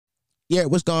Yeah,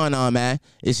 what's going on, man?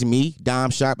 It's me,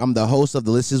 Dom Sharp. I'm the host of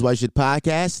the This Is Why You Should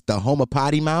podcast, the home of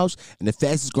Potty Mouse, and the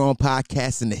fastest growing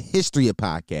podcast in the history of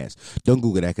podcasts. Don't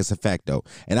Google that, because it's a fact, though.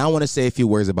 And I want to say a few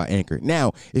words about Anchor.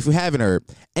 Now, if you haven't heard,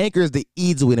 Anchor is the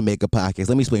easy way to make a podcast.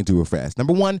 Let me explain to you real fast.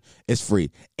 Number one, it's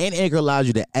free. And Anchor allows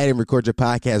you to add and record your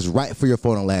podcast right for your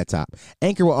phone and laptop.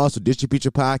 Anchor will also distribute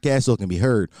your podcast so it can be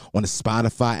heard on the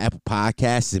Spotify, Apple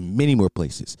Podcasts, and many more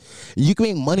places. You can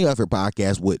make money off your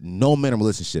podcast with no minimum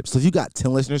listenership. So if you got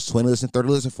 10 listeners, 20 listeners, 30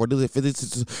 listeners, 40 listeners, 50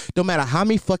 listeners, no matter how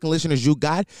many fucking listeners you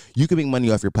got, you can make money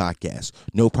off your podcast.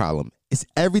 No problem. It's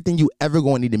everything you ever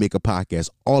going to need to make a podcast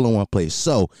all in one place.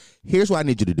 So here's what I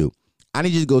need you to do. I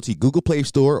need you to go to your Google Play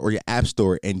Store or your App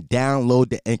Store and download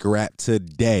the Anchor app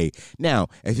today. Now,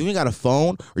 if you ain't got a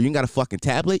phone or you ain't got a fucking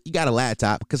tablet, you got a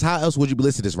laptop, because how else would you be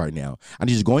listening to this right now? I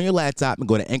need you to go on your laptop and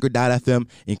go to anchor.fm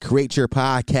and create your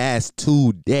podcast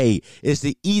today. It's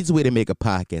the easy way to make a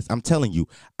podcast. I'm telling you,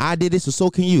 I did this, so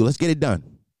can you. Let's get it done.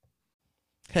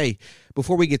 Hey,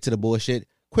 before we get to the bullshit,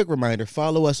 quick reminder,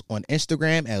 follow us on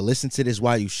Instagram at Listen to This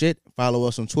While You Shit. Follow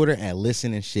us on Twitter at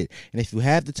Listen and Shit. And if you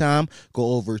have the time,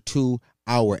 go over to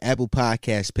our Apple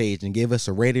Podcast page and give us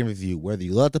a rating review, whether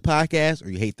you love the podcast or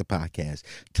you hate the podcast.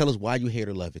 Tell us why you hate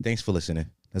or love it. Thanks for listening.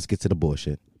 Let's get to the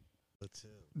bullshit.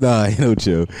 Nah, no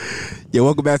chill. Yeah,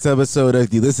 welcome back to episode of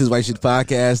the This Is Why You Should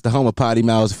podcast, the home of Potty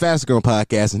Mouse, fastest growing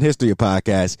podcast in history of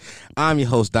podcasts. I'm your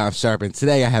host, Dom Sharp, and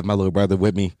today I have my little brother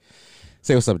with me.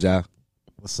 Say what's up, Ja.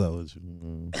 What's up with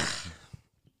you?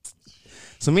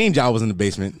 So me and Ja was in the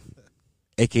basement,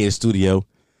 aka the studio,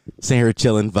 sitting here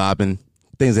chilling, vibing,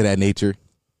 things of that nature.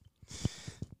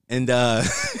 And a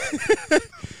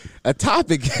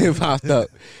topic popped up.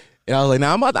 And I was like,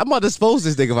 now I'm about to expose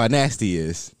this nigga how nasty he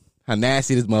is. How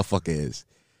nasty this motherfucker is.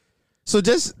 So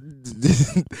just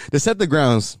to set the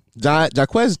grounds,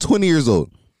 Jaquez is 20 years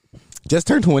old. Just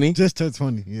turned 20. Just turned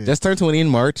 20, yeah. Just turned 20 in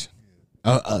March.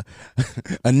 A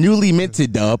newly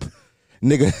minted dub,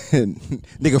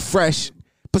 nigga fresh,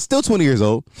 but still 20 years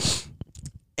old.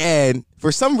 And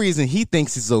for some reason, he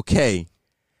thinks it's okay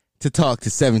to talk to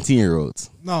 17-year-olds.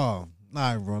 No,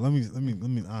 nah, bro. Let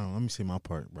me say my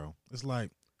part, bro. It's like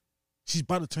she's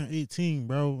about to turn 18,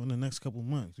 bro, in the next couple of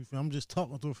months. You feel? I'm just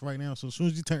talking to her for right now. So as soon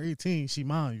as you turn 18, she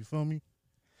mine. You feel me,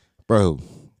 bro?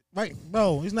 Right,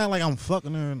 bro. It's not like I'm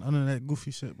fucking her and under that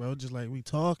goofy shit, bro. Just like we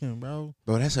talking, bro.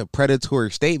 Bro, that's a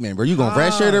predatory statement, bro. You gonna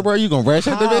red shirt her, bro? You gonna red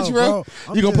shirt the bitch, bro?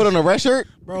 You gonna put on a red shirt,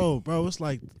 bro? It's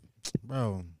like,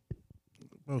 bro,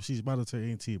 she's about to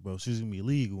turn 18, bro. She's gonna be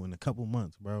legal in a couple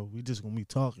months, bro. We just gonna be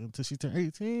talking until she turn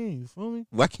 18. You feel me?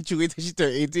 Why can't you wait till she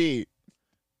turn 18?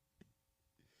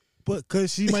 But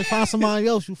cause she might find somebody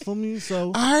else, you feel me?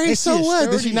 So all right, so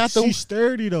what? Does she not? She's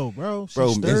sturdy though, bro.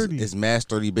 She's sturdy. It's mad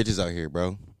sturdy bitches out here,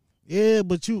 bro. Yeah,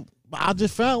 but I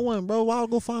just found one, bro. Why I'll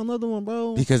go find another one,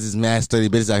 bro? Because it's mad sturdy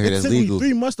bitches out here that's legal. It took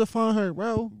me 3 months to find her,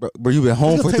 bro. Bro, you been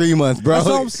home for 3 months, bro. That's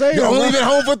what I'm saying. You only been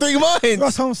home for 3 months.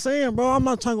 That's what I'm saying, bro. I'm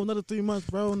not trying to go another 3 months,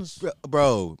 bro.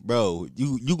 Bro,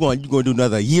 you going to do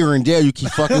another year in jail. You keep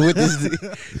fucking with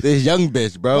this young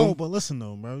bitch, bro. Oh, but listen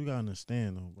though, bro. You gotta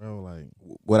understand though, bro. Like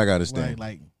what I gotta understand.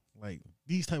 Like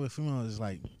these type of females is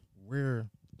like rare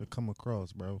to come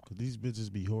across, bro. Cause these bitches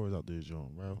be whores out there, John,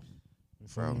 bro.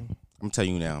 Bro, I'm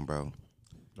telling you now, bro.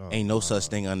 Ain't no such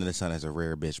thing under the sun as a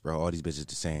rare bitch, bro. All these bitches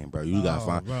the same, bro. You gotta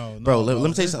find, bro. Let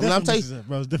me tell you something. I'm telling you,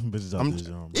 bro. It's different bitches out there,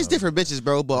 John. It's different bitches,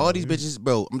 bro. But all these bitches,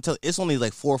 bro. I'm telling, it's only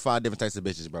like 4 or 5 different types of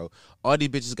bitches, bro. All these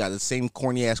bitches got the same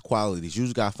corny ass qualities. You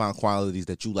just gotta find qualities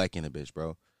that you like in a bitch,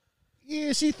 bro.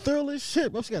 Yeah, she thorough as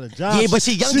shit, bro. She got a job. Yeah, but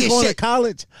she young as shit. She's going to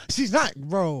college. She's not,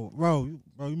 bro.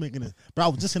 You making it, bro. I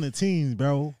was just in the teens,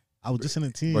 bro. Bro,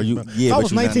 yeah, if I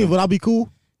was 19, would I be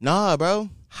cool? Nah, bro.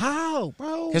 How,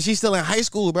 bro? Because she's still in high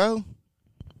school, bro.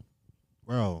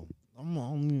 Bro, I'm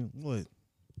on what?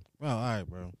 Bro, all right,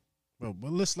 bro.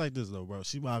 But let's like this though, bro.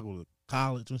 She about to go to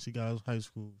college when she got out of high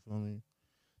school. You feel me?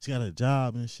 She got a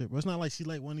job and shit, bro. It's not like she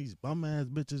like one of these bum ass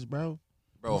bitches, bro.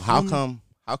 Bro, how come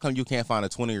you can't find a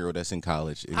 20-year-old that's in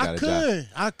college and got a job?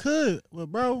 I could, but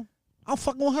bro, I'm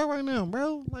fucking with her right now,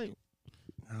 bro. Like,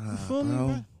 you feel me,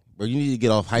 bro? Bro, you need to get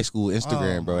off high school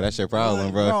Instagram, bro. That's your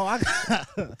problem, bro.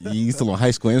 You still on high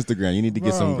school Instagram. You need to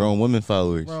get some grown women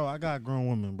followers. Bro, I got grown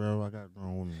women, bro.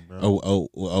 Oh,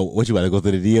 what you about to go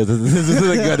through the DMs? This is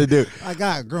what you got to do. I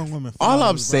got grown women followers, all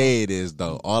I'm saying is,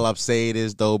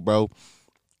 though, bro,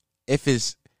 if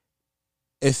it's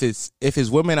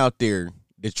women out there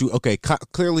that you,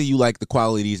 clearly you like the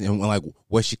qualities and like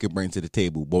what she can bring to the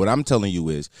table. But what I'm telling you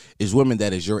is women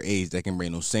that is your age that can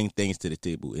bring those same things to the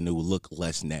table and it will look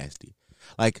less nasty.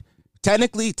 Like,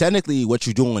 Technically, what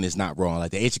you're doing is not wrong.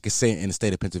 Like the age of consent in the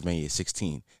state of Pennsylvania is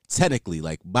 16. Technically,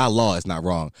 like by law, it's not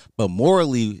wrong, but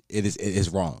morally, it is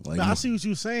wrong. Like I see what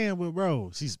you're saying, but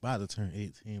bro, she's about to turn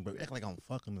 18, bro. Act like I'm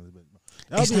fucking her, bro.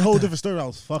 That would It's be a not whole the- different story. I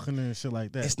was fucking her and shit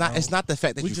like that. it's not. bro. It's not the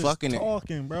fact that We you just fucking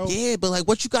talking, bro. Yeah, but like,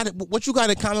 what you got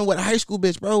in common with a high school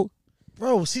bitch, bro?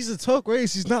 Bro, she's a 12th grade.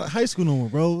 She's not high school no more,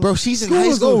 bro. Bro, she's in school high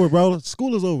is school. over, bro.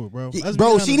 School is over, bro. Let's be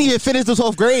Bro, honest. she didn't even finish the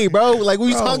 12th grade, bro. Like, what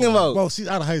you Bro, talking about? Bro, she's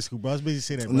out of high school, bro. I was busy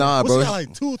say that, bro. Nah, What, bro. She got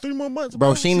like 2 or 3 more months,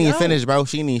 Bro, she didn't even out. finish, bro.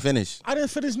 She didn't even finish. I didn't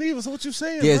finish neither. So what you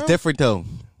saying? Yeah, it's bro? different though.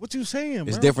 What you saying, bro?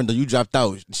 It's different though. You dropped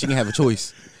out. She didn't have a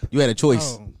choice. You had a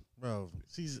choice. Bro.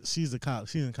 She's in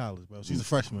college, bro. She's a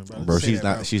freshman, bro. Bro, Say she's that,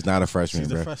 not. bro. She's not a freshman,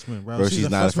 She's bro. a freshman, bro. Bro, she's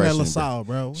not a freshman at freshman, LaSalle,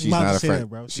 bro. She's not a freshman,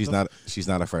 freshman. She's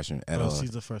not a freshman at bro, all.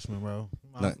 She's a freshman, bro.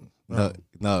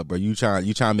 No, bro. You trying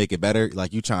to make it better?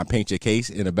 Like you trying to paint your case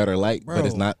in a better light, but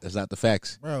it's Bro. not. It's not the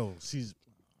facts. Bro,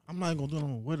 I'm not gonna do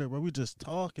nothing with her, bro. We just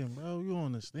talking, bro. You don't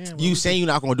understand, bro. You saying you're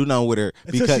not gonna do nothing with her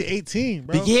until because she's 18,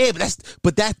 bro. yeah,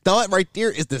 but that thought right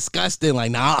there is disgusting.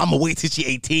 Like, nah, I'm gonna wait till she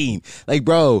 18. Like,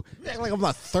 bro, You act like I'm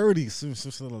not 30, some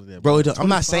shit like that, Bro, bro. I'm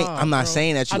not saying- 25, I'm not bro.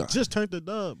 saying that you- I just turned the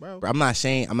dub, bro. I'm not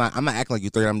acting like you're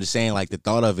 30. I'm just saying like the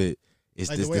thought of it is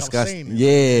Like this the way I'm disgusting. saying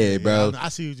it, Yeah, bro. I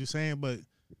see what you're saying, but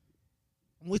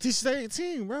wait till she's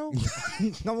 18, bro.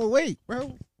 I'm gonna wait,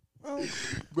 bro.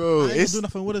 Bro, I ain't gonna do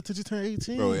nothing with her till she turn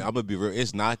 18. Bro, I'm gonna be real.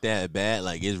 It's not that bad.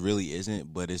 Like it really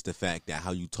isn't. But it's the fact that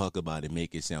how you talk about it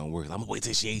make it sound worse. I'm gonna wait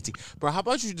till she 18. Bro, how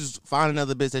about you just find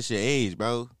another bitch that's your age,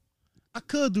 bro? I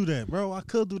could do that, bro. I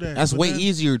could do that. That's but way then-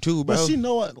 easier too, bro. But she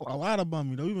know a lot about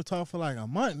me though. We've been talking for like a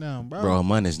month now, bro. Bro, a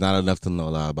month is not enough to know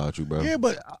a lot about you, bro. Yeah,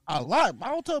 but a lot. I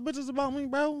don't tell bitches about me,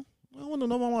 bro. I don't want to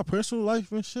know about my personal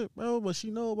life and shit, bro. But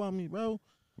she know about me, bro.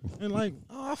 And like,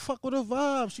 I fuck with her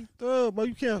vibe. She thug, bro.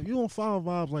 You don't find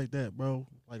vibes like that, bro.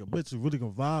 Like a bitch is really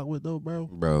gonna vibe with though, bro.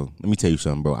 Bro, let me tell you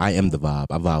something, bro. I am the vibe.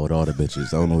 I vibe with all the bitches.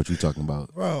 I don't know what you talking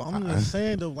about. Bro, I'm just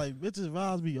saying though, like bitches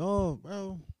vibes be off,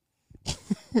 bro.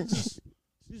 She's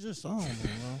just on,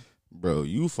 bro. Bro,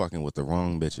 you fucking with the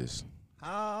wrong bitches.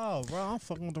 How, bro? I'm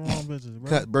fucking with the wrong bitches,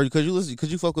 bro.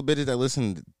 Cause you fuck with bitches that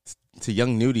listen to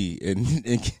Young Nudie and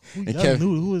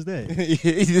Who is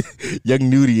that? Young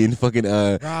Nudie and fucking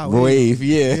Rod Wave,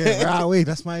 yeah. Yeah, Rod Wave,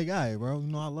 that's my guy, bro. You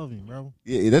know I love him, bro.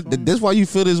 Yeah, that's why you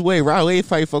feel this way. Rod Wave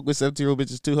probably fuck with 17-year-old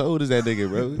bitches too. How old is that nigga,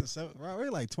 bro? Rod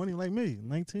Wave like 20 like me,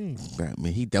 19. Bro,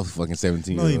 man, he definitely fucking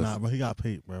 17. No, he not, bro. He got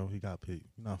paid, bro. He got paid.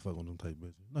 He not fucking with them type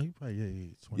bitches. No, he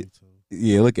probably 22.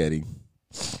 Yeah, look at him.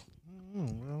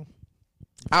 Bro.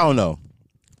 I don't know.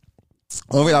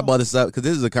 Only reason I brought this up because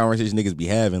this is a conversation niggas be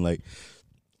having. Like,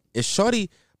 if shorty,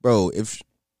 bro, if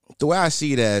the way I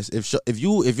see it as if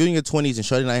you're in your 20s and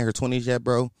shorty not in her 20s yet,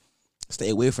 bro, stay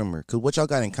away from her. Cause what y'all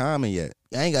got in common yet?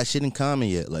 Y'all ain't got shit in common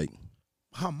yet. Like,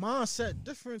 her mindset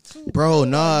different too, bro,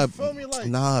 nah, Like, you feel me? Like,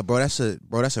 nah, bro, that's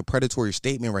a predatory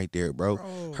statement right there, bro.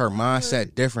 Bro, Her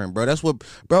mindset different, bro. That's what,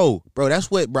 bro. That's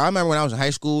what, bro. I remember when I was in high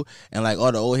school and like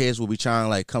all the old heads would be trying to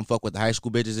like come fuck with the high school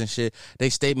bitches and shit. They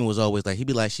statement was always like, he'd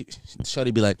be like,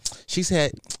 shorty be like, he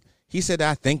said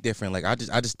that I think different. Like I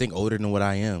just think older than what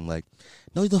I am. Like,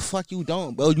 no, the fuck you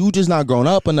don't, bro. You just not grown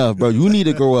up enough, bro. You need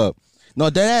to grow up. No,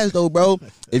 that ass though, bro.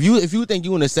 If you think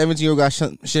you and a 17-year-old got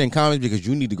shit in common because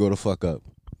you need to grow the fuck up.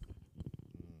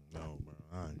 no, bro.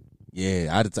 I ain't.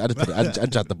 Yeah, I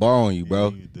just dropped the ball on you,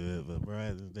 bro. Yeah, you did, but bro,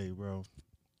 at the day, bro,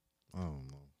 I don't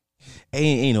know.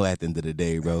 Ain't no at the end of the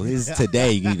day, bro. It's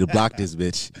today. You need to block this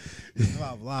bitch.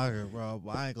 I'm blogger, bro,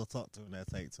 but I ain't gonna talk to him that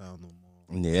type time no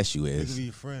more. Yeah, yes, you We can is.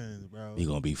 be friends, bro. You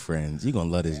gonna be friends. You gonna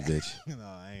love this bitch. No,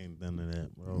 I ain't done to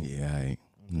that, bro. Yeah, I ain't.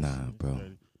 Nah, bro.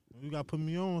 You gotta put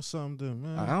me on something,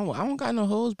 man. I don't got no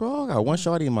hoes, bro. I got one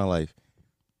shorty in my life.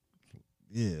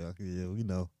 Yeah, we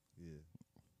know.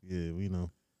 Yeah, we know.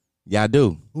 Yeah, I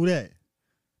do. Who that?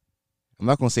 I'm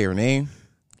not gonna say her name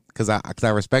because I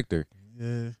respect her.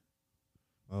 Yeah.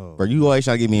 Oh, Bro, you always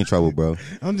try to get me in trouble, bro.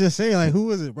 I'm just saying, like,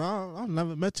 who is it, bro? I've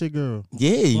never met your girl.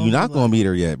 Yeah, you're not gonna meet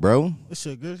her yet, bro. It's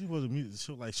your girl. She supposed to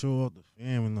meet, show off the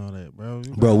fam and all that, bro.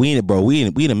 Bro, we in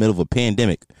the middle of a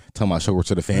pandemic. Talking about show her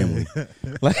to the family.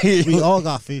 Like we all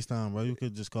got FaceTime, bro. You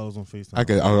could just call us on FaceTime.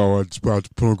 I just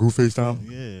put on group FaceTime.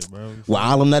 Yeah, bro. Well,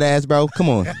 all them nut ass, bro. Come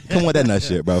on with that nut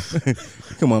shit, bro.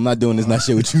 Come on, I'm not doing this nut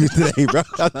shit with you today, bro.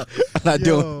 I'm not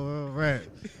doing. Right.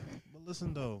 But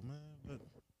listen though, man.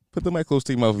 Put the mic close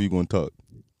to your mouth if you gonna talk.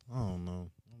 I don't know.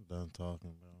 I'm done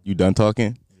talking, bro. You done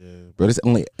talking? Yeah. Yeah. Bro, it's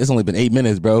only been 8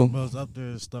 minutes, bro. Bro, it's up there,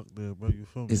 it's stuck there, bro. You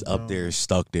feel me? It's up there,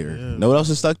 stuck there. Yeah, know what else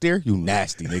is stuck there? You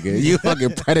nasty nigga. You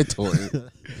fucking predatory.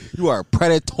 You are a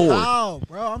predator. How,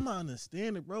 bro? I'm not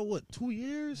understanding, bro. What, 2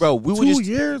 years? Bro, we were 2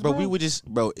 years, bro. We would just,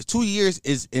 bro. 2 years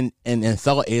is in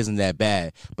thought isn't that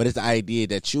bad, but it's the idea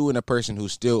that you and a person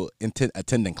who's still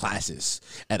attending classes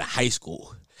at a high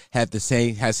school have the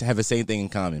same thing in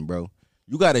common, bro.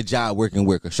 You got a job working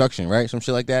with construction, right? Some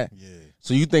shit like that. Yeah.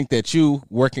 So you think that you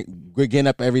getting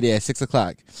up every day at 6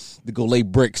 o'clock to go lay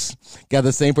bricks, got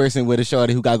the same person with a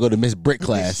shorty who got to go to Miss Brick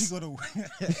class. She go to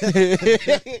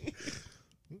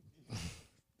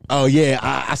Oh, yeah,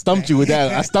 I stumped you with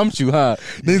that. I stumped you, huh?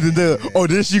 Oh,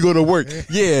 then she go to work.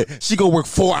 Yeah, she go work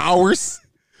 4 hours.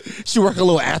 She work a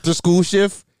little after school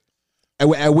shift.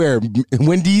 At where?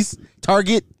 Wendy's?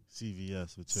 Target?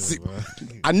 CVS with you, bro.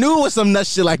 I knew it was some nut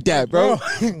shit like that, bro.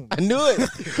 I knew it.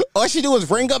 All she do was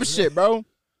ring up shit, bro.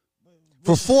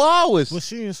 For 4 hours. But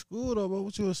she in school, though, bro.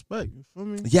 What you expect? You feel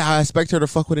me? Yeah, I expect her to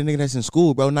fuck with a nigga that's in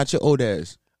school, bro, not your old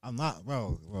ass. I'm not,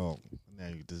 bro. Now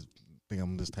you just think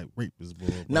I'm this type rapist, bro.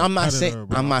 No, I'm not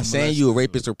saying you a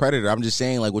rapist or predator. I'm just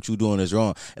saying like what you doing is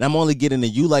wrong, and I'm only getting to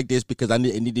you like this because it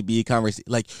need to be a conversation.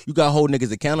 Like you got to hold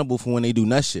niggas accountable for when they do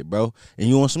nut shit, bro. And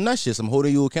you on some nut shit, so I'm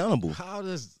holding you accountable. How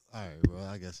does? All right, bro.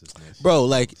 I guess it's nice. Bro,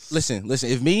 like listen.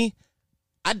 If me,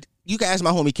 you can ask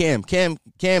my homie Cam. Cam,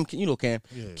 you know Cam.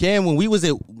 Yeah. Cam, when we was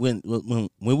at when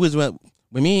we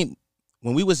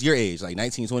was your age, like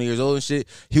 19, 20 years old and shit,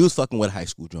 he was fucking with a high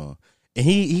school John. And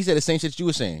he said the same shit you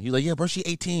were saying. He's like, yeah, bro, she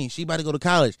 18. She about to go to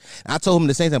college. And I told him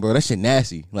the same thing, bro. That shit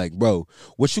nasty. Like, bro,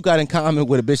 what you got in common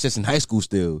with a bitch that's in high school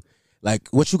still? Like,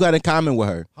 what you got in common with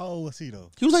her? How old was he,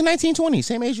 though? He was like 19, 20.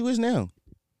 Same age you is now.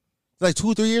 Like 2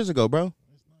 or 3 years ago, bro.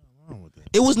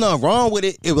 It was nothing wrong with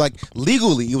it. It was like,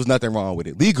 legally, it was nothing wrong with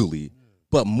it. Legally.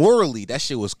 But morally, that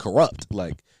shit was corrupt.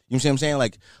 Like, you know what I'm saying?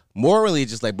 Like, morally,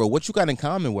 just like, bro, what you got in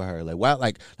common with her? Like, why?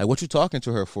 Like what you talking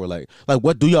to her for? Like,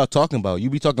 what do y'all talking about? You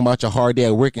be talking about your hard day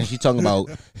at work, and she talking about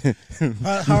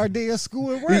hard day at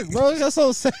school and work, bro. That's what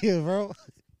I'm saying, bro.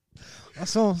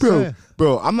 That's what I'm saying.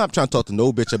 Bro, I'm not trying to talk to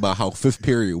no bitch about how fifth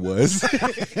period was.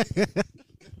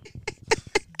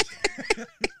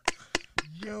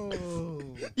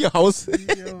 Yo, how was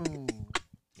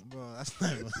bro, that's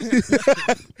not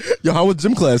Yo, how was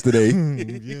gym class today?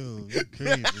 Yo, you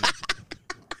crazy.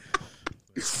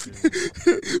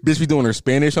 Bitch be doing her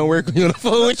Spanish homework when you on the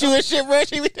phone with you and shit, bro.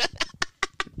 She be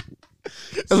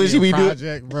that's what she be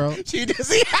doing, bro. She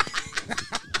just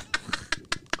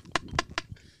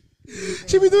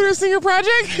she be doing her senior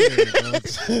project.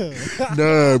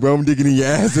 Nah, bro, I'm digging in your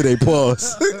ass today.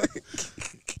 Pause.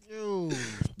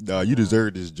 Nah, you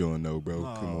deserve this joint, though, bro.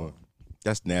 No. Come on,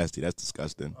 that's nasty. That's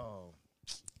disgusting. Oh.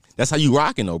 That's how you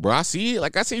rocking, though, bro. I see it.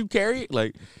 Like I see you carry it.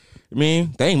 Like, I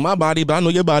mean, that ain't my body, but I know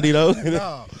your body, though.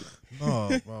 No,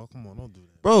 bro, come on, don't do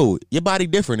that. Bro, your body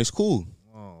different. It's cool.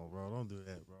 Oh, bro, don't do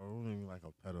that, bro. Don't make me like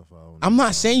a pedophile. I'm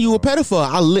not saying you a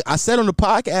pedophile. I said on the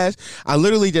podcast, I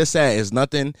literally just said it's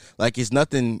nothing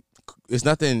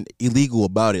illegal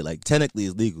about it. Like, technically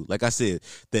it's legal. Like I said,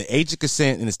 the age of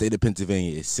consent in the state of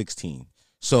Pennsylvania is 16.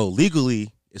 So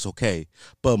legally it's okay,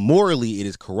 but morally it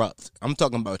is corrupt. I'm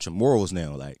talking about your morals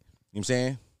now. Like, you know what I'm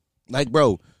saying? Like,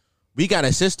 bro, we got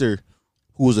a sister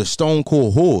who was a stone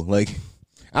cold whore. Like,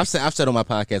 I've said on my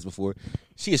podcast before,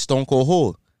 she is stone cold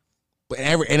whore. But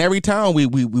every time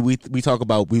we talk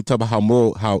about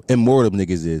how immoral them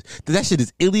niggas is. That shit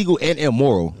is illegal and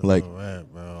immoral. Like,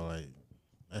 bro, like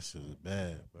that shit is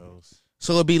bad, bro.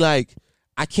 So it'd be like,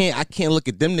 I can't look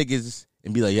at them niggas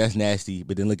and be like, that's nasty,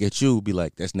 but then look at you, be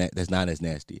like, that's not as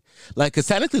nasty. Like, cause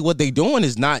technically what they doing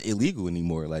is not illegal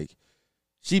anymore. Like,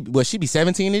 she be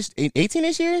 17ish, 18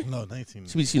 this year? No, 19.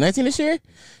 She 19 this year?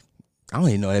 I don't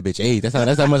even know that bitch age. That's how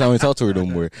much I don't talk to her no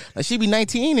more. Like, she be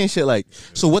 19 and shit. Like,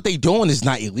 so what they doing is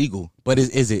not illegal. But is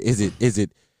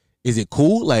it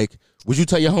cool? Like, would you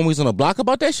tell your homies on the block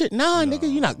about that shit? Nah, no.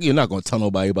 Nigga, you're not gonna tell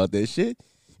nobody about that shit.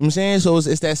 You know what I'm saying? So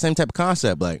it's that same type of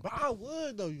concept. Like, but I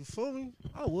would though. You feel me?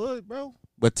 I would, bro.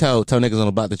 But tell niggas on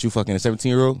the block that you fucking a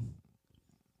 17-year-old.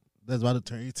 That's about to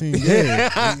turn 18.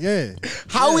 Yeah, yeah.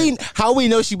 How we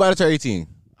know she about to turn 18?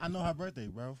 I know her birthday,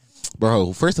 bro.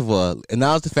 Bro, first of all, and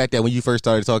that was the fact that when you first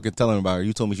started telling about her,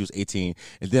 you told me she was 18,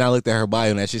 and then I looked at her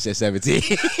bio and that shit said 17.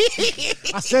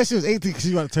 I said she was 18 because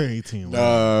she about to turn 18. Bro.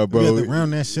 Nah, bro. We had to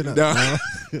round that shit up, bro.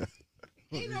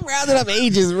 Ain't no rounding up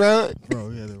ages, bro. Bro,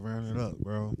 we had to round it up,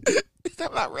 bro.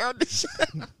 Stop about rounding shit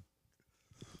up.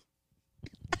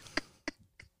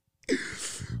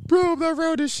 Bro, I'm not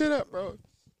rounding shit up, bro.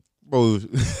 Bro,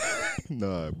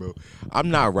 nah, bro. I'm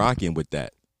not rocking with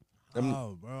that.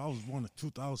 Oh, bro, I was born in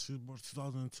 2000. She was born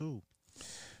in 2002.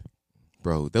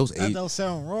 bro. Those That age, don't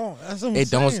sound wrong. That's what I'm it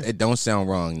saying. don't sound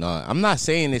wrong. No, I'm not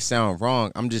saying it sound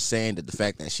wrong. I'm just saying that the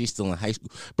fact that she's still in high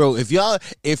school, bro. If y'all,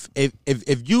 if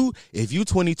you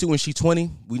 22 and she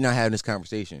 20, we not having this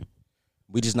conversation.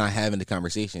 We just not having the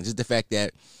conversation. Just the fact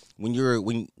that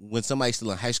when somebody's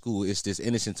still in high school, it's this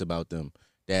innocence about them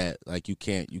that like you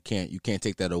can't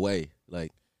take that away.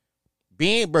 Like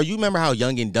bro, you remember how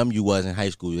young and dumb you was in high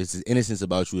school. It's this innocence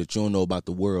about you that you don't know about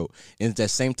the world. And it's that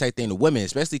same type thing to women,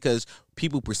 especially because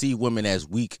people perceive women as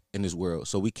weak in this world.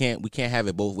 So we can't have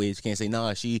it both ways. You can't say,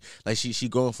 nah, she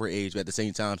growing for age, but at the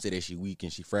same time say that she weak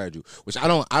and she fragile. Which I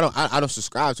don't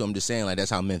subscribe to. I'm just saying like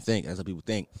that's how men think. That's how people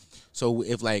think. So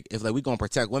if we gonna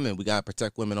protect women, we gotta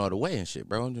protect women all the way and shit,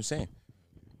 bro. I'm just saying.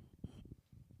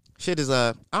 Shit is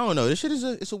I don't know. This shit is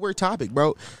it's a weird topic,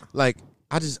 bro. Like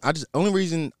I just only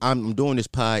reason I'm doing this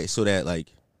pod is so that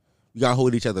like we gotta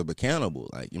hold each other accountable.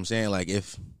 Like you know what I'm saying? Like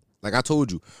if like I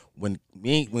told you, when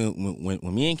me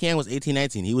and Cam was 18,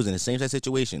 19, he was in the same type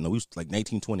situation. No, we was like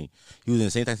 19, 20. He was in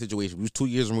the same type situation. We was 2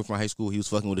 years removed from high school. He was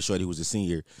fucking with a shorty who was a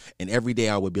senior. And every day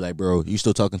I would be like, bro, you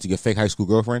still talking to your fake high school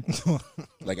girlfriend?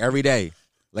 Like every day.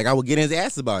 Like I would get his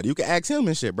ass about it. You could ask him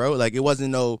and shit, bro. Like it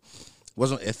wasn't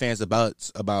offense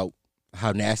about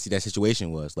how nasty that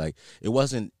situation was. Like it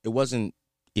wasn't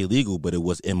illegal, but it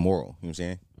was immoral. You know what I'm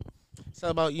saying? It's all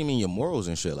about your morals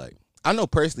and shit. Like I know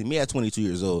personally, me at 22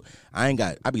 years old, I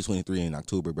be 23 in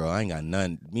October, bro. I ain't got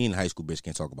none. Me and high school bitch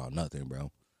can't talk about nothing,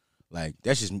 bro. Like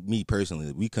that's just me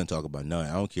personally. We couldn't talk about nothing.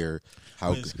 I don't care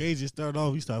how. It's crazy. Start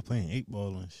off, we started playing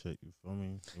 8-ball and shit. You feel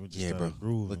me? Yeah, bro.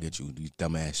 Grooving. Look at you, these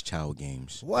dumbass child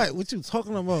games. What you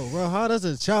talking about, bro? How does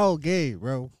a child game,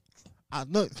 bro?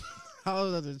 Look. How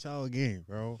is that a child game,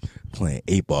 bro? Playing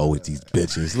 8-ball with these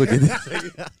bitches. Look at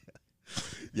this.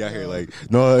 Y'all here like,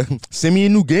 no, send me a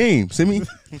new game. Send me.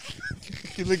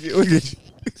 look at you.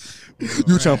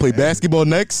 You trying to play basketball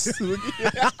next?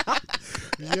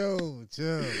 Yo,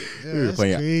 chill. Yeah, that's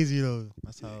crazy, though.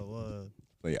 That's how it was.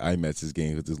 Play IMAX's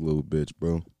game with this little bitch,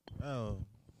 bro. Oh,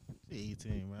 she's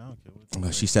 18, man. I don't care what.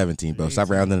 No, she's 17, bro.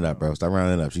 Stop rounding it up, bro. Stop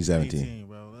rounding it up. She's 17. 18,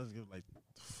 bro. Let's give like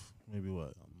maybe what?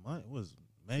 A month? What is it?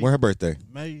 May? Where her birthday?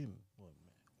 May.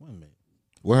 When May?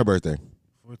 Where her birthday?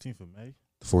 14th of May.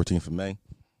 The 14th of May.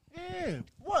 Yeah.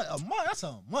 What? A month? That's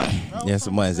a month, bro. Yeah, it's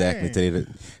a month exactly.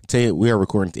 Tell you, we are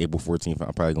recording to April 14th.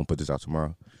 I'm probably gonna put this out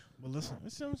tomorrow. But listen, you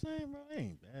see what I'm saying, bro? It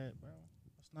ain't bad, bro.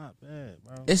 It's not bad,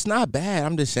 bro. It's not bad.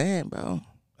 I'm just saying, bro. All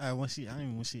right, when she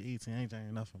 18, I ain't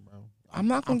saying nothing, bro. I'm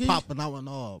not gonna popping out and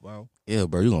all, bro. Ew,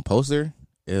 bro. You gonna post her?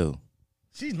 Ew.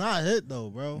 She's not hit though,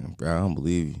 bro. Bro, I don't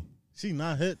believe you. She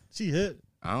not hit. She hit.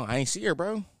 I ain't see her,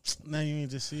 bro. Now you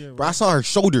ain't just see her, bro. I saw her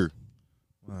shoulder.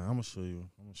 Right, I'm gonna show you.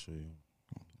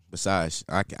 Besides,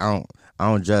 I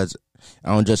don't judge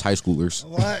high schoolers.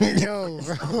 What? Yo,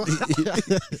 bro.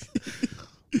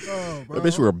 Oh, bro. That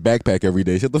bitch wear a backpack every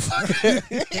day. Shut the fuck up.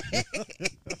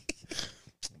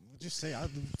 What you say? I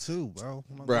do too, bro.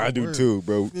 Bro, I do too,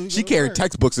 bro. She carried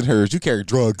textbooks in hers. You carry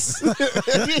drugs.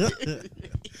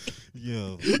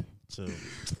 Yo, so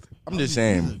I'm just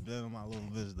saying. On my little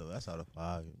bitch, though. That's how the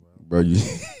fire, bro.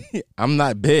 I'm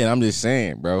not bad. I'm just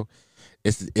saying, bro.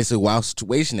 It's a wild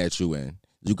situation that you in.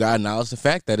 You gotta acknowledge the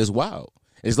fact that it's wild.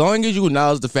 As long as you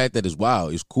acknowledge the fact that it's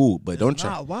wild, it's cool. But don't try.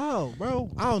 Not wild,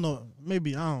 bro. I don't know.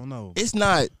 Maybe I don't know. It's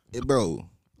not, bro.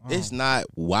 It's not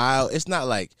wild. It's not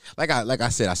like I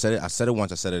said. I said it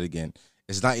once. I said it again.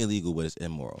 It's not illegal, but it's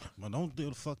immoral. But don't do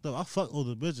the fucked up. I fuck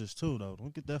older bitches too, though.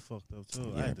 Don't get that fucked up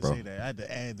too. Yeah, I had to say that. I had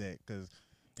to add that because.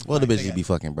 Well, the bitches be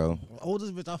fucking, bro.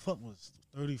 Oldest bitch I fucked was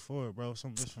 34, bro.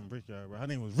 Some bitch from Brickyard, bro. Her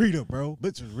name was Rita, bro.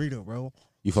 Bitch was Rita, bro.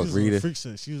 You fucked Rita? Freak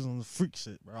shit. She was on the freak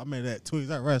shit, bro. I made that Twigs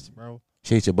that rest, bro.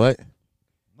 She ate your butt?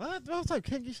 What? I was like,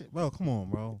 can't get shit, bro. Come on,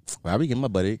 bro. Well, I be getting my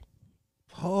butt ate.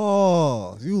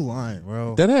 Oh, you lying,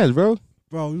 bro. That ass, bro.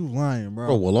 Bro, you lying, bro.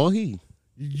 Bro, wallahi.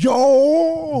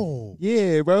 Yo.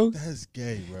 Yeah, bro. That's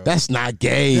gay, bro. That's not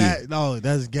gay. No,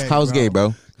 that's gay. How's gay,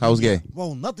 bro? How's gay?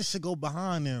 Bro, nothing should go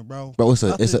behind there, bro. Bro,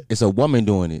 it's a woman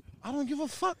doing it. I don't give a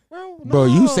fuck, bro. Bro,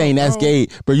 you saying that's gay?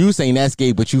 Bro, you saying that's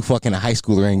gay? But you fucking a high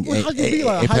schooler and how you be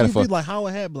like? How you be like? How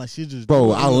it happened? Like she just.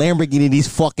 Bro, I Lamborghini these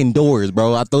fucking doors,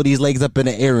 bro. I throw these legs up in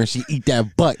the air and she eat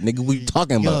that butt, nigga. What you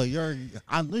talking about?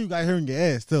 I know you got her in your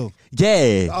ass too.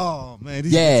 Yeah. Oh man,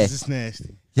 these bitches is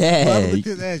nasty. Yeah. Look at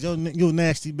his ass, you a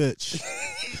nasty bitch.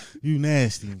 You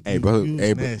nasty. Hey, bro.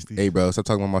 Nasty. Hey, bro. Stop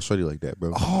talking about my shorty like that,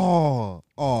 bro. Oh.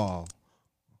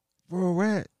 Bro,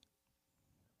 rat.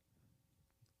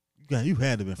 You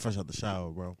had to been fresh out the shower,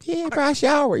 bro. Yeah, bro, I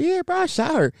shower.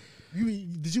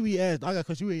 Did you eat ass? I got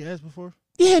cause you ate ass before?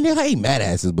 Yeah, nigga, I ate mad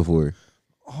asses before.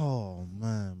 Oh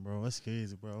man, bro, that's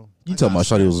crazy, bro. You talking about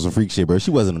shorty was some freak shit, bro.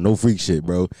 She wasn't no freak shit,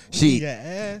 bro. She got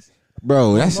ass.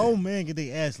 Bro, that's no man get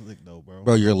their ass licked though, bro.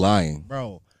 bro. You're lying.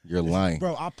 Bro, You're lying,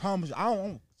 bro. I promise you, I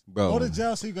don't. bro. Go to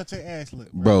jail so you got your ass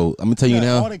licked, Bro, I'm gonna tell you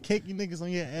now, all the cakey niggas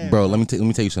on your ass, bro. Let me tell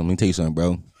you something. Let me tell you something,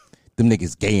 bro. Them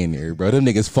niggas gay in there, bro. Them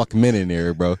niggas fuck men in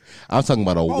there, bro. I'm talking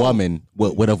about a woman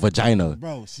with a vagina.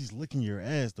 Bro, she's licking your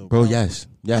ass though, Bro, yes.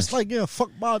 That's like getting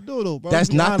fucked by a dildo, bro.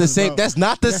 That's not the same. That's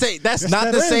not the same. That's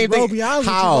not the same bro, thing. Be honest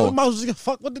How? With you might as well get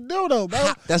fucked with the dildo,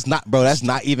 bro. That's not, bro. That's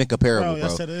not even comparable, bro.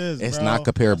 Yes, it is, It's bro. not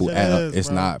comparable Yes, at all. it is, It's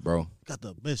bro. not, bro. Got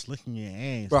the bitch licking your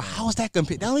ass, Bro, how is that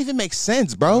compared? That don't even make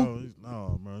sense, bro.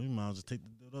 No, bro. You might as well take the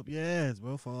dildo up your ass,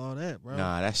 bro, for all that, bro.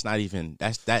 Nah, that's not even.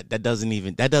 That doesn't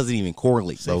even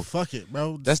correlate, Say bro. fuck it,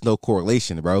 bro. That's no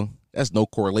correlation, bro. That's no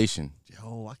correlation.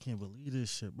 Yo, I can't believe this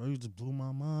shit, bro. You just blew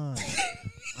my mind.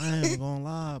 I ain't even gonna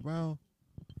lie, bro.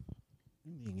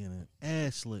 You need to get an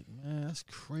ass lick, man. That's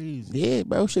crazy. Yeah,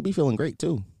 bro. Should be feeling great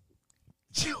too.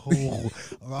 Yo,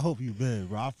 I hope you been,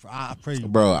 bro. I pray you,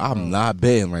 Bro, I'm not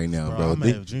betting right now, bro. I'm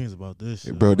gonna have dreams about this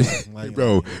shit, Bro, Like,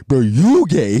 bro, you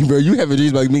gay, bro. You having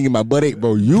dreams about me and my butt ache,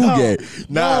 bro. You gay.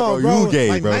 Nah, bro, you gay,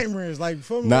 like bro. nightmares, like,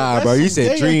 feel me? Nah, That's bro. You some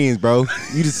said gay- dreams, bro.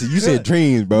 You said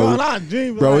dreams, bro. No, not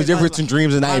dreams, Bro, like, it's different between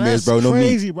dreams and nightmares, bro. That's No me.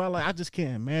 crazy, bro. Like, I just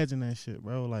can't imagine that shit,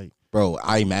 bro. Like, Bro,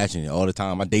 I imagine it all the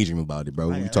time. I daydream about it, bro.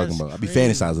 What Like, you talking that's about? I be crazy.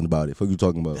 fantasizing about it. What you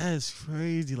talking about? that's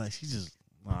crazy. Like, she just,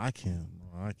 no, I can't.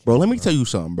 No, I can't, Bro, let me tell you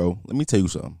something, bro. Let me tell you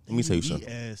something. Eat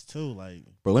ass too, like.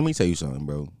 Bro, let me tell you something,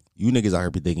 bro. You niggas out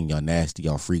here be thinking y'all nasty,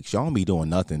 y'all freaks. Y'all don't be doing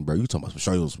nothing, bro. You talking about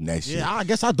some nasty shit. Yeah, I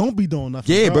guess I don't be doing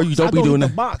nothing. Yeah, bro, you don't I be doing the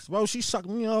that. box, bro. She sucked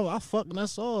me up. I fucking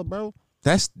that's all, bro.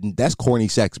 That's corny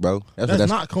sex, bro. That's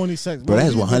not corny sex, Bro, bro.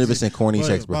 that's These 100% corny bitches-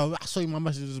 sex, bro. I show you my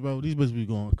messages, bro. These bitches be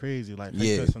going crazy. Like, hey,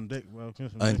 Yeah. kiss some dick, bro.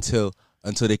 Kiss some dick.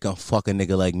 Until they come fuck a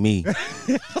nigga like me,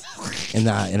 and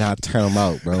I turn them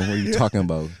out, bro. What are you talking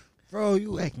about, Bro,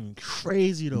 you acting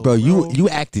crazy though, bro? You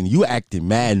acting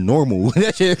mad normal.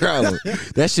 That shit, bro.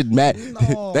 That shit mad.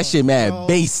 No, That shit mad bro.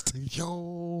 based.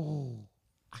 Yo,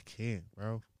 I can't,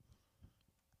 bro.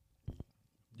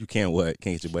 You can't what?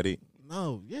 Can't get your buddy.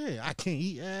 No, yeah, I can't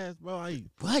eat ass, bro. I eat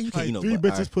What? You can't like eat no 3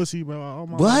 box. bitches pussy, bro. All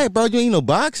my What, bro? You ain't no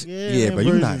box? Yeah, bro.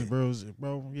 You not, bro.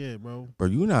 Yeah, bro. bro.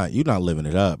 You not living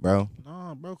it up, bro.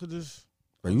 Nah, bro, could just.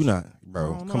 Bro, you not, I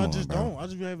bro. don't know, Come I on, just bro. don't. I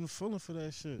just be having a feeling for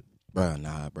that shit. Bro,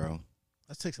 nah, bro.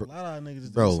 That takes a lot of niggas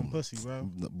to Bro. do some pussy, bro.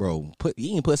 Bro,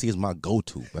 eating pussy is my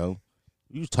go-to, bro.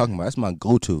 You talking about? That's my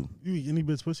go-to. You eat any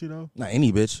bitch pussy though? Not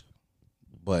any bitch,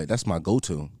 but that's my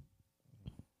go-to.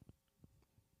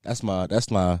 That's my.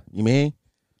 You mean,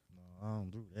 No, I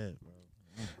don't do that, bro.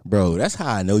 bro? That's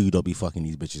how I know you don't be fucking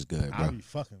these bitches good, I bro. be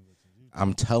fucking bitches.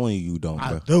 I'm telling you, don't, bro.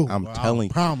 I do. I'm bro. telling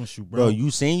I promise you, bro. bro.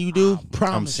 You saying you do? I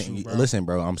promise I'm saying, you, bro. Listen,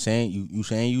 bro. I'm saying you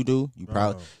saying you do. You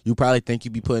Bro. probably think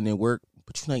you be putting in work,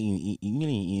 but you ain't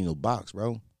eating no box,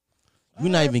 bro. You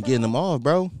not even getting them off,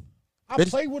 bro. I bitch-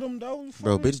 play with them though. You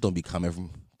Bro, feel me? bitches don't be coming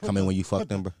when you fuck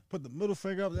them, bro. Put the middle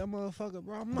finger up that motherfucker,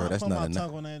 bro. I'm Bro, not that's putting not my enough.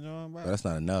 tongue on that joint, bro. Bro, that's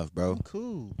not enough, bro. I'm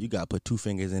cool. You gotta put 2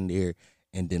 fingers in there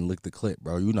and then lick the clip,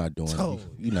 bro. You not doing. Oh.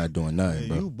 You not doing nothing, Hey,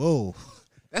 bro. you bull,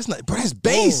 That's not, bro. That's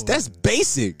base. Oh. That's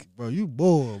basic, bro. You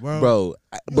bull, bro. bro.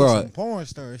 You Bro, some porn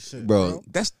star shit, bro.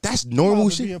 That's You normal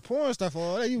about to Be shit, a porn star for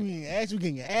all that. You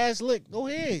getting your ass licked. Go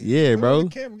ahead. Yeah, Put it bro. on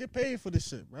the camera, get paid for this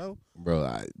shit, bro.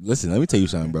 bro. Listen, let me tell you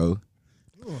something, bro.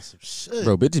 You on some shit,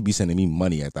 Bro, bitches be sending me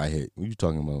money after I hit. What you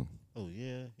talking about? Oh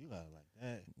yeah, you got it like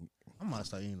that. I might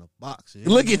start eating a box. Yeah.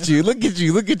 Look at you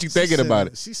She thinking about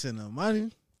it, She sending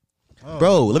money. Oh,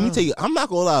 bro. Let me wow. tell you, I'm not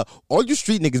gonna lie. All you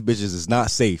street niggas bitches is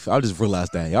not safe. I just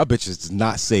realized that y'all bitches is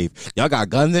not safe. Y'all got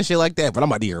guns and shit like that, but I'm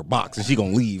about to hear a box and she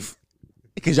gonna leave.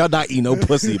 Because y'all not eating no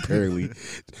pussy, apparently.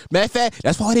 Matter of fact,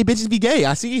 that's why they bitches be gay.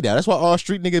 I see that. That's why all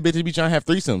street nigga bitches be trying to have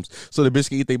threesomes so the bitch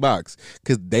can eat their box.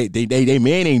 Because they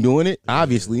man ain't doing it,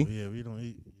 obviously. Yeah, we don't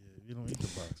eat. Yeah, we don't eat the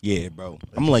box. Yeah, bro.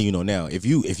 I'm gonna let you know now. If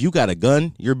you got a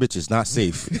gun, your bitch is not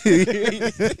safe.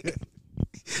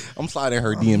 I'm sliding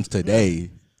her DMs today.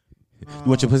 You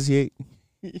want your pussy ate?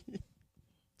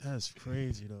 That's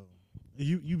crazy though.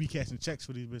 You be catching checks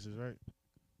for these bitches, right?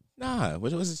 Nah,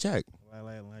 what's the check? Like,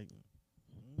 you know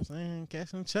what I'm saying,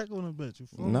 cashing a check on a bitch. You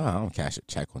feel me? Nah, I don't cash a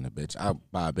check on the bitch. I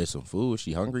buy a bitch some food.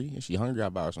 She hungry. If she hungry, I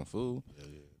buy her some food.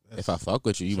 Yeah. If I fuck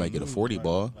with you, you Some might get a noodles, 40 right?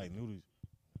 ball. Like noodles.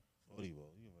 40 ball.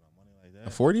 You give her money like that.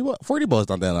 A 40 ball? 40 ball is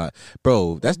not that lot.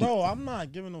 Bro, that's Bro, I'm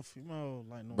not giving no female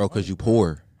like no. bro, because money, you bro.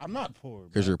 poor. I'm not poor.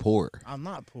 Because bro. you're poor. I'm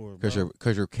not poor. Because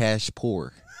Bro. you're cash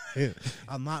poor.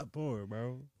 I'm not poor,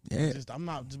 bro. Yeah. I'm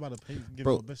not just about to give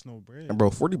Bro. a bitch no bread. And bro,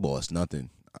 40 ball is nothing.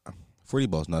 40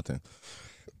 ball is nothing.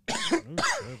 You tripping,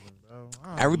 bro.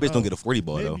 I Every bitch know. don't get a 40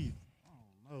 ball though. Maybe.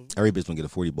 I don't know. Every bitch don't get a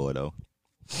 40 ball though.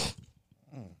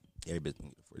 Every bitch don't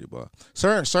get a 40 ball.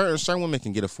 Certain women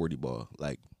can get a 40 ball.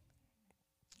 Like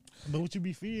But what you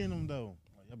be feeding them though?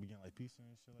 Like, y'all be getting like pizza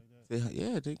and shit like that.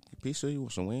 Yeah, they pizza. You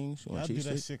want some wings? You want I do cheese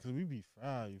that stick? shit because we be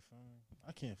fried. You feel me?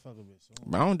 I can't fuck a bitch. So.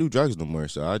 I don't do drugs no more,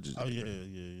 so I just. Oh yeah.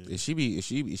 If she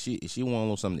want a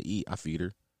little something to eat, I feed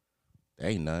her. There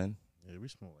ain't none. Yeah, we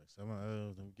smoke like 7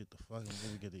 hours, then we get the fucking,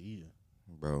 then we get to eating.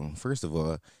 Bro, first of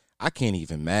all, I can't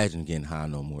even imagine getting high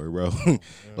no more, bro.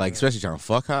 Like, especially trying to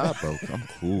fuck high, bro. I'm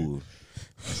cool.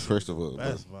 First of all,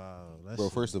 That's wild. bro.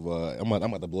 First of all, I'm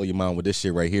about to blow your mind with this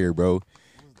shit right here, bro.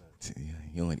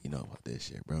 You don't even know about this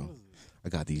shit, bro. I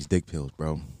got these dick pills,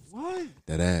 bro. What?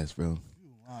 That ass, bro. You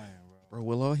lying, bro. Bro,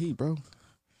 Will All Heat, bro.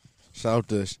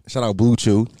 Shout out Blue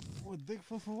Chew. What dick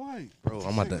for white? Bro,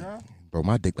 I'm about to. Bro,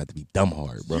 my dick about to be dumb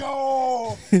hard, bro.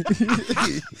 Yo,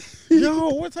 yo,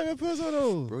 what type of pills are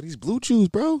those? Bro, these Blue Chews,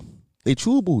 bro. They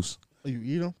chewables. Oh, you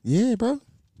eat them? Yeah, bro.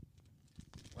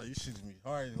 Oh, you shit me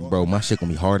hard. Bro, my shit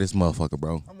gonna be hard as motherfucker,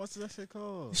 bro. How much is that shit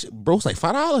cost? Shit, bro, it's like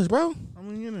 $5, bro. How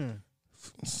many in there?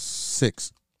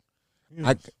 6.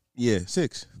 Yes.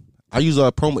 6. I use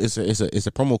a promo. It's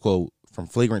a promo code from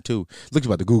Flagrant 2. Look, you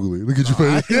about to Google it. Look at you.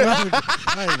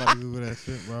 I ain't about to Google that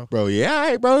shit, bro. Bro, yeah, all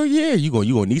right, bro, yeah. You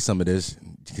gonna need some of this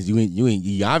because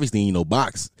you obviously ain't no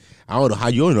box. I don't know how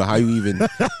you even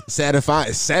satisfying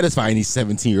these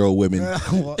 17-year-old women.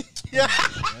 Yeah,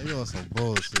 you on some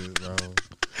bullshit, bro.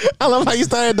 I love how you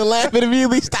started to laugh and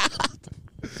immediately stop.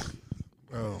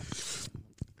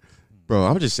 Bro,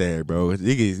 I'm just saying, bro.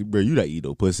 Niggas, bro, you not eat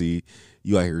no pussy.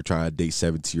 You out here trying to date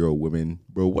 17-year-old women,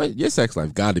 bro. What your sex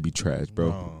life got to be trash, bro.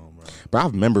 No, bro. Bro, I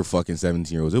remember fucking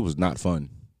 17-year-olds. It was not fun.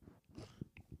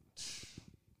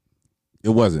 It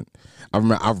wasn't. I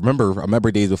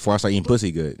remember days before I started eating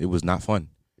pussy good. It was not fun.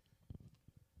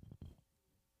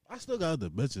 I still got the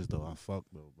bitches though. I fuck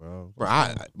though, bro.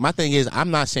 Bro, my thing is,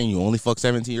 I'm not saying you only fuck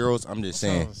 17-year-olds. I'm just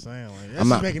saying. That's what I'm saying. Like, I'm that's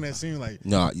not making that seem like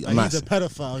no. like I'm not. he's a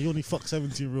pedophile. He only fuck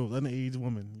 17-year-olds, underage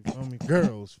women. You feel me?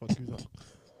 Girls, fuck you up.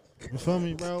 You feel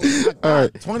me, bro? I got All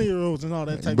right. 20-year-olds and all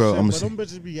that type Bro, of shit. But them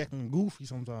bitches be acting goofy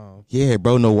sometimes. Yeah,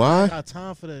 bro. Know I why? got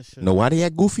time for that shit. Know why they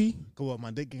act goofy? Go up, my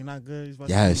dick ain't not good. He's about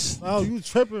Yes. Oh, you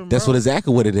tripping, bro. That's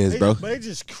exactly what it is, bro. But they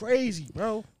just crazy,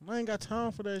 bro. I ain't got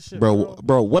time for that shit, Bro,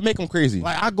 what make them crazy?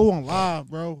 Like, I go on live,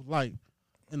 bro. Like,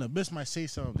 and the bitch might say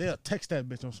something. They'll text that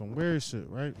bitch on some weird shit,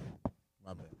 right?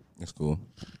 My bad. That's cool.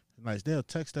 Like, they'll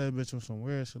text that bitch on some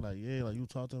weird shit. Like, yeah, like, you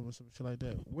talk to them or some shit like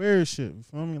that. Weird shit. You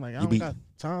feel me? Like, I don't got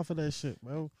time for that shit,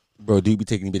 bro. Bro, do you be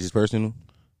taking bitches personal?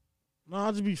 No,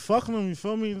 I just be fucking them. You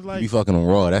feel me? Like, You be fucking them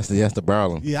raw. That's the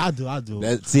problem. yeah, I do.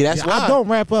 That's Yeah, why. I don't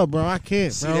wrap up, bro. I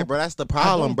can't, See bro. that, bro? That's the I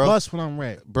problem, don't bro. bust when I'm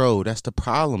rap. Bro, that's the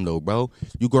problem, though, bro.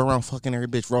 You go around fucking every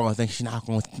bitch raw and think she's not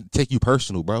going to take you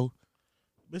personal, bro.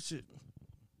 Bitch,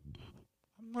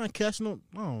 I'm not catching up.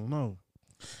 I don't know.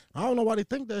 I don't know why they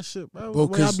think that shit, bro. Bro,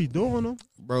 The way I 'cause- be doing them,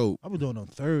 Bro, I be doing them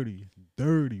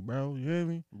 30, bro. You hear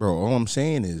me? bro, all I'm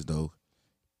saying is, though,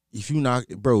 if you not,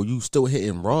 bro, you still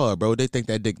hitting raw, bro. They think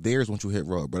that dick theirs once you hit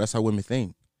raw, bro. That's how women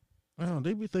think. Man,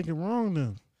 they be thinking wrong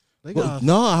then. They Well, got.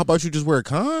 no, how about you just wear a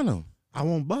condom? I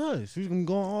won't buzz. She's gonna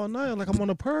go all night like I'm on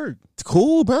a perk. It's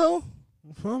cool, bro.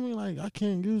 You feel me? Like, I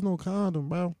can't use no condom,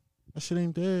 bro. That shit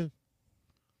ain't there.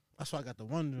 That's why I got the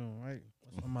one joint, right?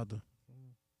 That's what I'm about to.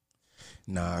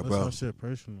 Nah, That's bro. my shit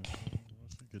personal.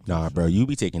 Nah, bro. You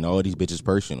be taking all these bitches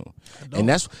personal, don't. and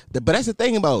that's the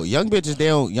thing about young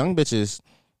bitches.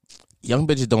 Young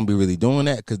bitches don't be really doing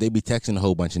that because they be texting a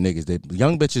whole bunch of niggas.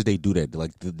 Young bitches, they do that.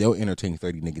 Like, they'll entertain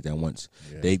 30 niggas at once.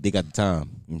 Yeah. They got the time. You know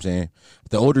what I'm saying?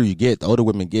 The older you get, the older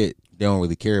women get, they don't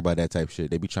really care about that type of shit.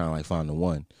 They be trying to, like, find the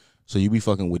one. So you be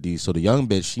fucking with these. So the young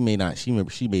bitch, she may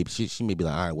be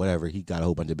like, all right, whatever. He got a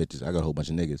whole bunch of bitches. I got a whole bunch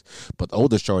of niggas. But the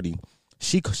older shorty,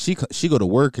 she go to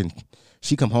work and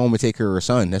she come home and take care of her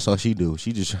son. That's all she do.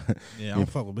 She just Yeah, I don't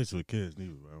fuck with bitches with kids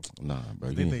neither, bro. nah, bro.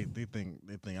 They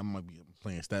think I might be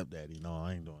playing stepdaddy. No,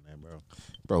 I ain't doing that, bro.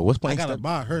 Bro, what's I playing? gotta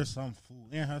buy her some food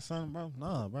and her son, bro.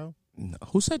 Nah, bro. No,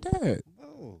 who said that?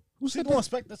 Bro, Who she said gonna that?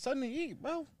 expect the son to eat,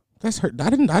 bro. That's her. I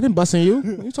didn't bust in you.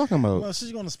 What are you talking about? Well,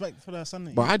 she's gonna expect for that son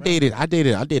to Bro, eat. I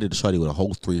dated a shorty with a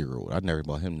whole 3-year-old. I never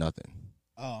bought him nothing.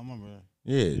 Oh, I remember.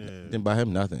 Yeah, Yeah. didn't buy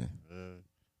him nothing.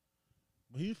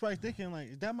 But he was probably thinking, like,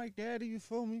 is that my daddy? You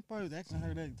feel me? He probably was asking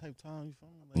her that type of time. You feel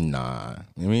me? Like, Nah,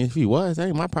 I mean, if he was, that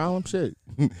ain't my problem. Shit,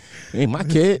 It ain't my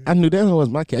kid. I knew that was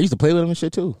my kid. I used to play with him and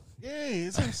shit too. yeah,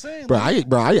 that's what I'm saying. Bro,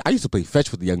 like, I used to play fetch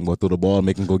with the young boy, throw the ball, and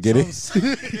make him go get it.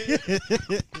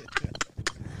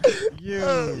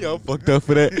 Yeah. Yo, fucked up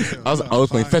for that. I was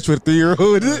playing fetch with a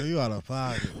 3-year-old. You out of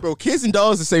pocket. Bro, kids and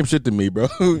dogs the same shit to me, bro.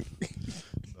 Oh,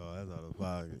 that's out of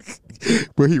pocket.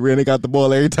 Bro, he ran and got the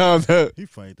ball every time. He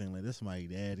probably think like, this my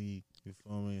daddy. You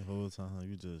feel me? The whole time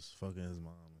you just fucking his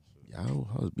mom and shit. Yo,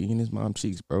 I was beating his mom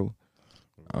cheeks, bro.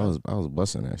 I was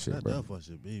busting that shit, That bro. definitely was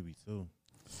your baby too.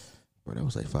 Bro, that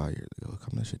was like 5 years ago.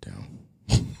 Calm that shit down.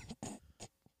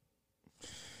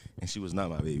 And she was not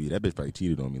my baby. That bitch probably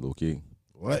cheated on me, low key.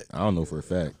 What? I don't know for a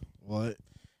fact. What?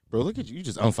 Bro, look at you. You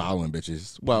just unfollowing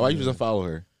bitches. Why you just unfollow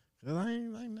her? Cause I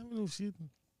ain't never knew she.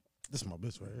 This is my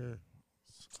bitch right here.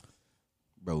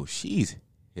 Bro, she's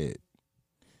hit.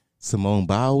 Simone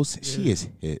Biles, she is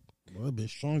hit. Boy, that bitch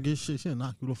strong as shit. She'll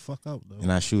knock you the fuck out, though.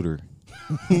 And I shoot her.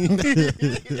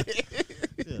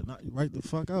 Yeah, knock you right the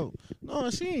fuck out. No,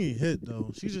 she ain't hit,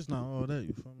 though. She just not all that,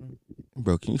 you feel me?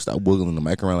 Bro, can you stop wiggling the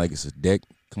mic around like it's a dick?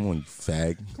 Come on, you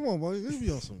fag. Come on, boy. This be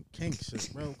on some kink shit,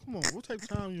 bro. Come on. What type of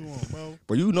time you on, bro?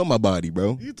 Bro, you know my body,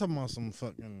 bro. You talking about some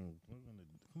fucking...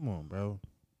 Come on, bro.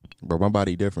 Bro, my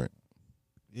body different.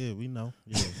 Yeah, we know.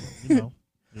 Yeah, we know.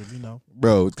 Yeah, we know.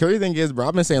 Bro, crazy thing is, bro,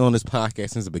 I've been saying on this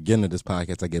podcast since the beginning of this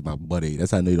podcast, I get my butt ate.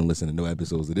 That's how I know you don't listen to no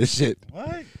episodes of this shit.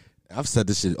 What? I've said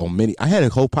this shit on many. I had a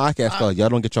whole podcast called Y'all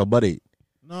Don't Get Your Butt Ate.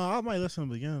 No, I might listen to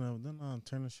the beginning of it. Then I'll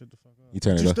turn this shit the fuck up. You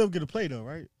turn it You up? still get to play, though,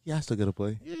 right? Yeah, I still get to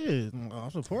play. Yeah. I'm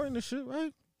supporting this shit,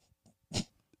 right?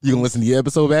 You gonna listen to your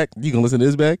episode back? You gonna listen to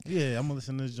this back? Yeah, I'm gonna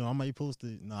listen to this joint. I might post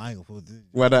it. No, I ain't gonna post it.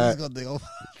 Why not?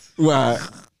 Why?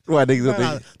 Why niggas don't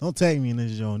think? Don't tag me in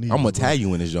this joint. Either, I'm gonna bro. tag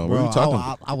you in this joint. What Bro, are you talking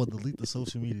about? I would delete the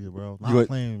social media, bro. You would- Not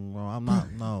playing, bro. I'm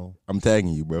not. No, I'm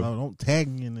tagging you, bro. no, don't tag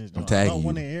me in this joint. tagging I don't you.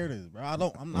 want to hear this, bro. I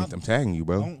don't. I'm not. I'm tagging you,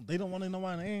 bro. They don't want to know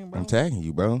my name, bro. I'm tagging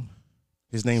you, bro.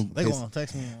 His name. They gonna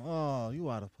text me. Oh, you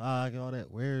out of pocket, all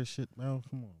that weird shit, bro.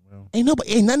 Come on, bro.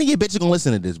 Ain't none of your bitches gonna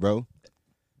listen to this, bro.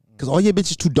 Cause all your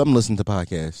bitches too dumb to listen to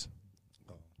podcasts.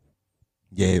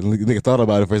 Yeah, nigga thought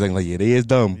about it for a second. Like, yeah, they is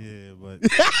dumb. Yeah, but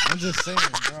I'm just saying,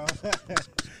 bro.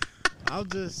 I'm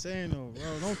just saying, though,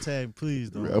 bro. Don't tag,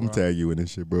 please, though. I'm tagging you in this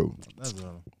shit, bro. That's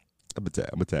all. I'm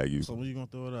gonna tag you. So when you gonna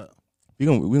throw it up? We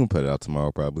gonna put it out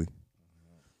tomorrow probably.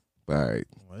 But, all right.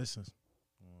 Well, this is.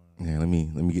 Yeah, let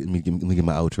me get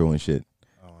my outro and shit.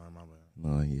 Oh, my bad.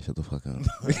 No, yeah, shut the fuck up.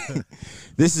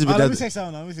 This is. Let me say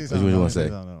something. Let me say something. What you want to say?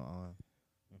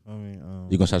 You feel me?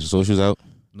 You gonna shout your socials out?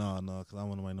 No, because I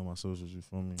want nobody to know my socials. You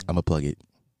feel me? I'm gonna plug it.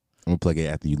 I'm gonna plug it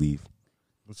after you leave.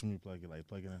 What you mean plug it? Like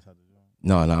plug it inside the joint?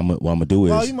 No, what I'm gonna do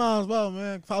is. Well, you might as well,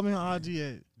 man. Follow me on IG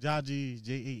at Jaji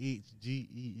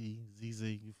JAHGEEZZ.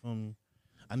 You feel me?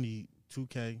 I need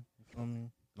 2K. You feel me?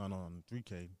 No,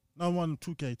 3K. No,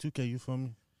 2K. You feel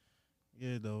me?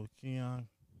 Yeah, though. Keon,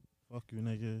 fuck you,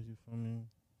 nigga. You feel me?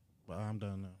 But I'm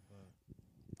done now.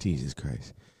 Jesus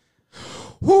Christ.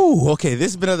 Whoo, okay,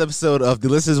 this has been another episode of the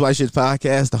This Is Why Shit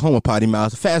podcast, the home of Potty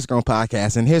Mouth, the fast growing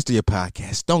podcast and history of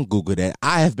podcasts. Don't Google that.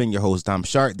 I have been your host, Dom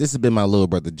Sharp. This has been my little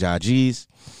brother, Jaji's.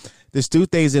 There's two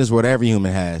things in this world every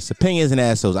human has: opinions and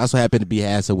assholes. I also happen to be an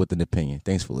asshole with an opinion.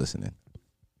 Thanks for listening.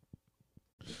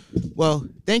 Well,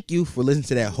 thank you for listening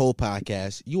to that whole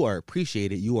podcast. You are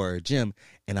appreciated. You are a gem,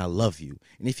 and I love you.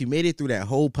 And if you made it through that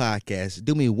whole podcast,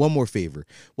 do me one more favor.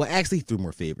 Well, actually, 3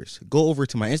 more favors. Go over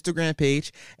to my Instagram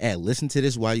page at Listen to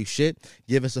This While You Shit.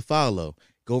 Give us a follow.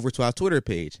 Go over to our Twitter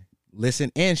page.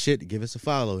 Listen and Shit. Give us a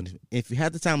follow. And if you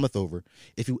had the time left over,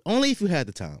 if you had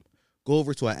the time, go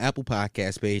over to our Apple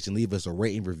Podcast page and leave us a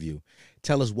rating review.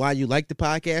 Tell us why you like the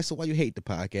podcast or why you hate the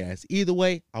podcast. Either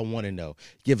way, I want to know.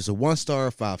 Give us a 1-star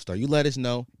or 5-star. You let us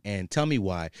know and tell me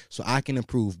why so I can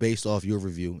improve based off your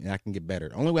review and I can get better.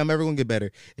 The only way I'm ever going to get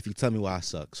better if you tell me why I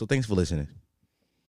suck. So thanks for listening.